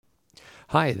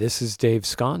Hi, this is Dave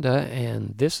Skonda,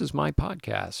 and this is my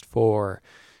podcast for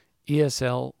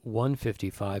ESL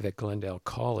 155 at Glendale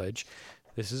College.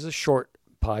 This is a short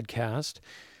podcast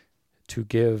to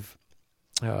give,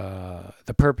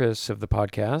 the purpose of the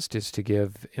podcast is to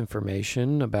give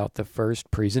information about the first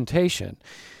presentation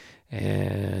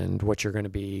and what you're going to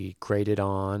be graded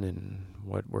on and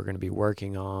what we're going to be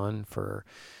working on for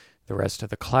the rest of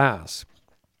the class.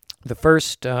 The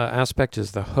first aspect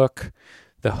is the hook.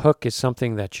 The hook is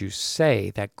something that you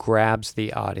say that grabs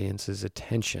the audience's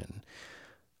attention,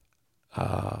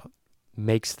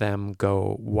 makes them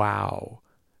go, wow.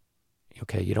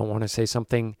 Okay, you don't want to say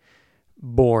something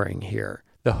boring here.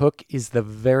 The hook is the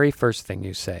very first thing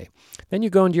you say. Then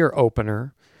you go into your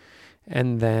opener,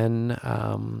 and then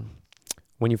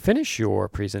when you finish your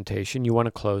presentation, you want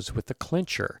to close with a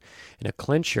clincher. And a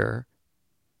clincher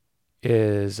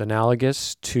is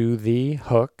analogous to the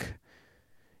hook.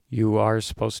 You are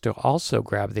supposed to also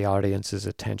grab the audience's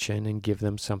attention and give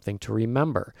them something to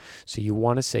remember. So you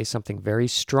want to say something very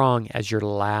strong as your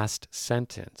last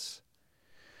sentence.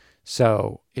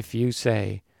 So if you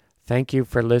say, "Thank you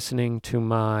for listening to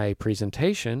my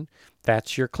presentation,"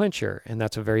 that's your clincher, and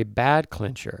that's a very bad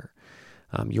clincher.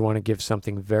 You want to give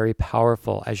something very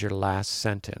powerful as your last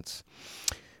sentence.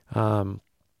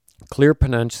 Clear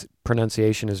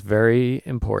pronunciation is very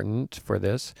important for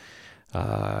this.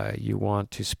 You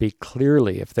want to speak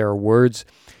clearly. If there are words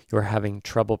you're having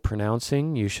trouble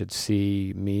pronouncing, you should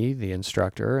see me, the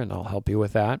instructor, and I'll help you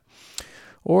with that.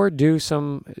 Or do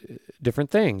some different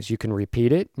things. You can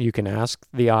repeat it. You can ask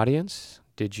the audience,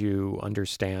 "Did you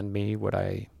understand me, what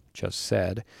I just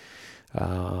said?"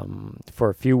 For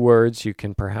a few words, you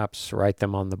can perhaps write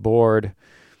them on the board.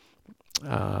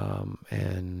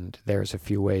 And there's a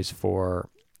few ways for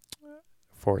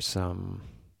some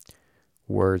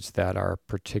words that are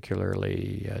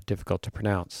particularly difficult to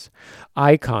pronounce.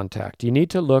 Eye contact. You need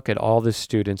to look at all the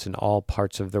students in all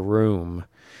parts of the room,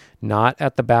 not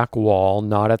at the back wall,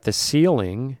 not at the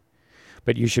ceiling,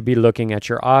 but you should be looking at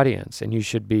your audience, and you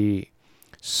should be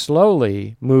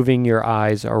slowly moving your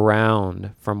eyes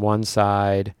around from one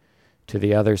side to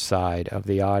the other side of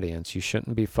the audience. You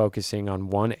shouldn't be focusing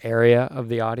on one area of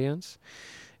the audience,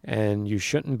 and you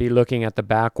shouldn't be looking at the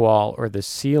back wall or the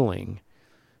ceiling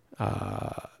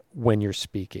when you're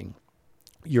speaking.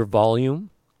 Your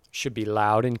volume should be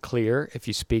loud and clear. If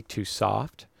you speak too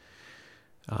soft,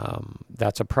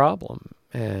 that's a problem.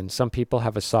 And some people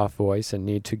have a soft voice and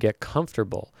need to get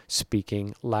comfortable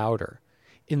speaking louder.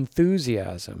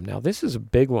 Enthusiasm. Now, this is a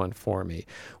big one for me.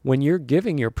 When you're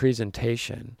giving your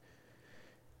presentation,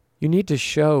 you need to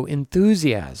show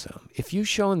enthusiasm. If you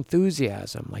show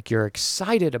enthusiasm, like you're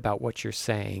excited about what you're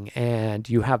saying and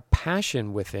you have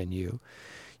passion within you,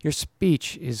 your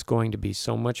speech is going to be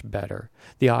so much better.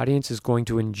 The audience is going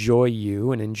to enjoy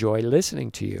you and enjoy listening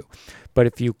to you. But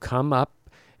if you come up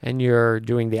and you're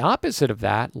doing the opposite of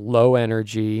that, low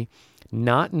energy,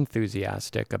 not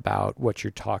enthusiastic about what you're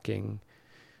talking,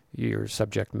 your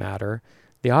subject matter,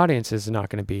 the audience is not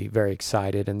going to be very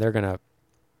excited, and they're going to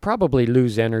probably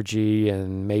lose energy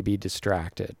and may be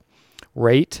distracted.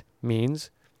 Rate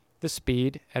means the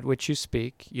speed at which you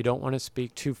speak. You don't want to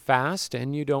speak too fast,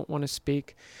 and you don't want to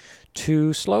speak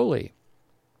too slowly.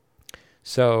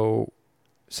 So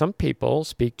some people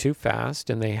speak too fast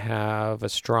and they have a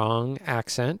strong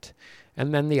accent,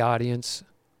 and then the audience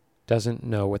doesn't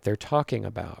know what they're talking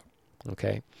about.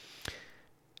 Okay.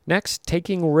 Next,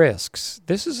 taking risks.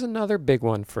 This is another big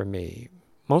one for me.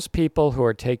 Most people who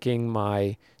are taking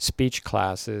my speech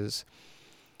classes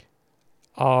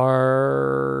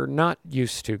are not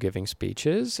used to giving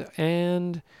speeches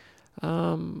and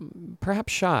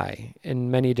perhaps shy in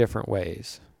many different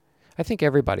ways. I think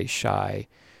everybody's shy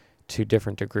to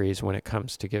different degrees when it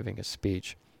comes to giving a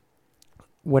speech.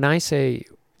 When I say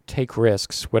take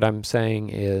risks, what I'm saying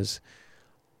is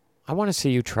I want to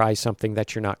see you try something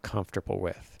that you're not comfortable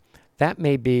with. That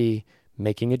may be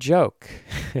making a joke.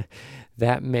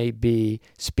 That may be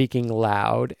speaking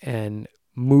loud and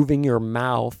moving your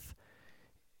mouth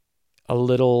a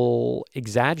little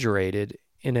exaggerated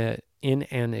in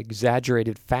an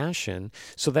exaggerated fashion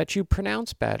so that you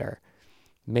pronounce better.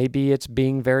 Maybe it's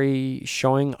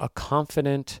showing a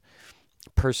confident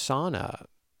persona.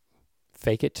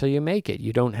 Fake it till you make it.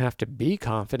 You don't have to be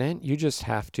confident. You just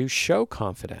have to show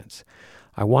confidence.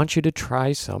 I want you to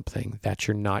try something that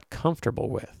you're not comfortable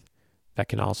with. That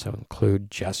can also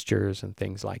include gestures and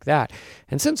things like that.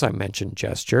 And since I mentioned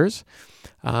gestures,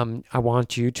 I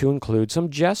want you to include some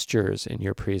gestures in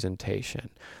your presentation.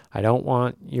 I don't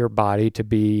want your body to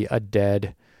be a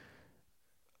dead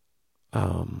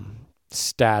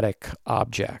static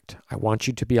object. I want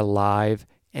you to be alive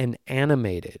and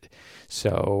animated.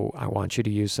 So I want you to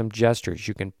use some gestures.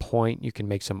 You can point, you can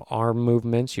make some arm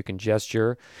movements, you can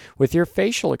gesture with your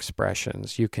facial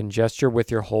expressions, you can gesture with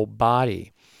your whole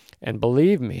body. And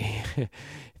believe me,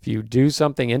 if you do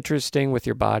something interesting with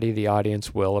your body, the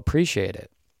audience will appreciate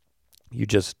it. You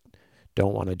just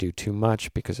don't want to do too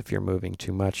much, because if you're moving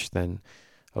too much, then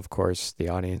of course the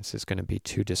audience is going to be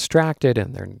too distracted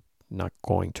and they're not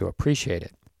going to appreciate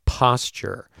it.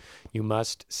 Posture. You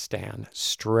must stand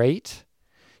straight.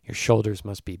 Your shoulders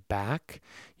must be back.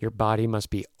 Your body must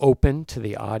be open to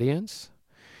the audience.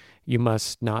 You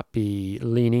must not be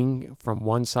leaning from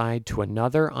one side to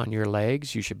another on your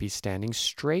legs. You should be standing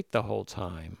straight the whole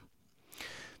time.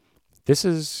 This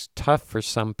is tough for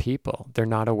some people. They're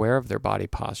not aware of their body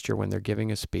posture when they're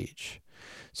giving a speech.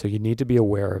 So you need to be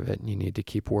aware of it, and you need to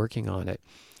keep working on it.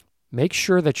 Make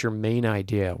sure that your main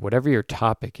idea, whatever your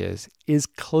topic is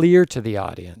clear to the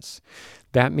audience.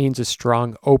 That means a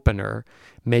strong opener,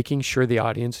 making sure the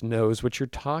audience knows what you're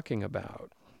talking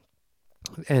about.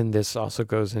 And this also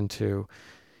goes into,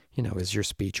 is your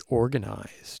speech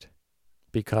organized?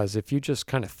 Because if you just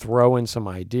kind of throw in some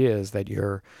ideas that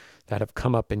have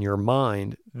come up in your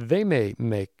mind, they may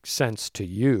make sense to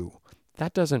you.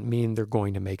 That doesn't mean they're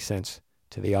going to make sense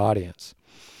to the audience.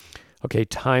 Okay,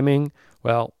 timing.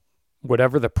 Well,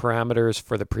 whatever the parameters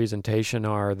for the presentation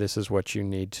are, this is what you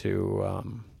need to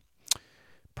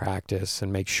practice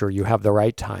and make sure you have the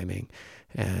right timing.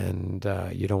 And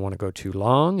you don't want to go too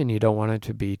long, and you don't want it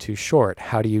to be too short.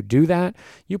 How do you do that?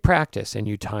 You practice and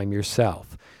you time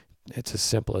yourself. It's as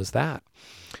simple as that.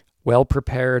 Well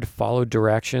prepared, follow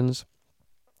directions.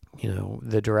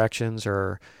 The directions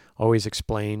are always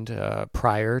explained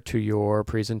prior to your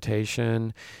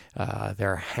presentation.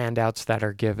 There are handouts that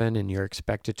are given, and you're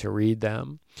expected to read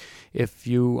them. If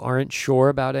you aren't sure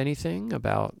about anything,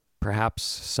 about perhaps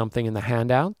something in the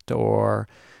handout or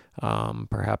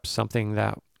perhaps something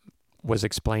that was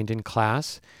explained in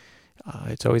class,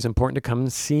 it's always important to come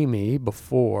and see me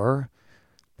before,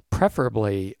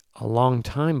 preferably a long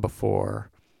time before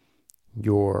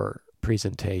your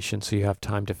presentation, so you have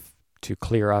time to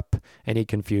clear up any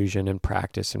confusion and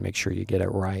practice and make sure you get it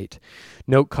right.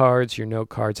 Your note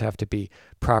cards have to be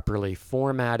properly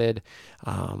formatted.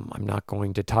 I'm not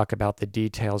going to talk about the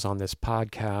details on this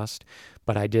podcast,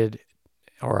 but I did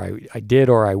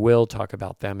or I will talk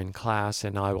about them in class,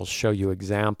 and I will show you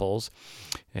examples,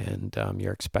 and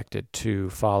you're expected to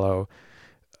follow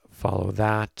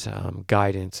that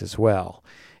guidance as well.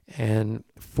 And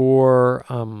for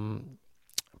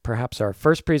perhaps our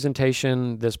first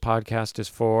presentation, this podcast is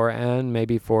for, and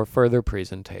maybe for further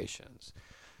presentations.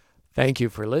 Thank you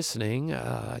for listening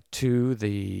to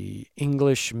the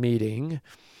English Meeting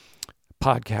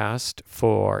podcast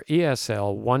for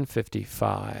ESL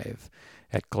 155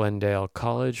 at Glendale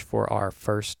College for our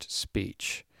first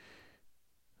speech.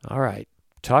 All right.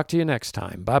 Talk to you next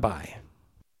time. Bye-bye.